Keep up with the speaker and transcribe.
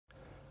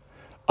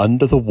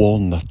under the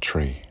walnut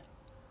tree.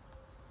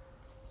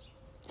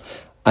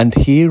 And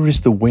here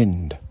is the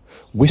wind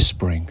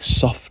whispering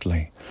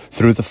softly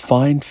through the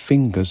fine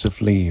fingers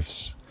of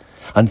leaves,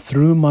 and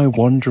through my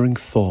wandering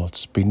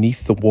thoughts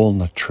beneath the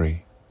walnut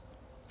tree.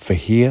 For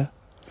here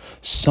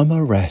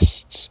summer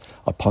rests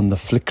upon the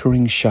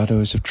flickering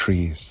shadows of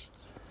trees,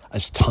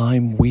 as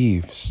time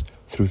weaves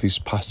through these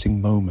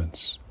passing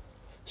moments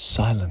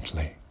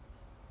silently.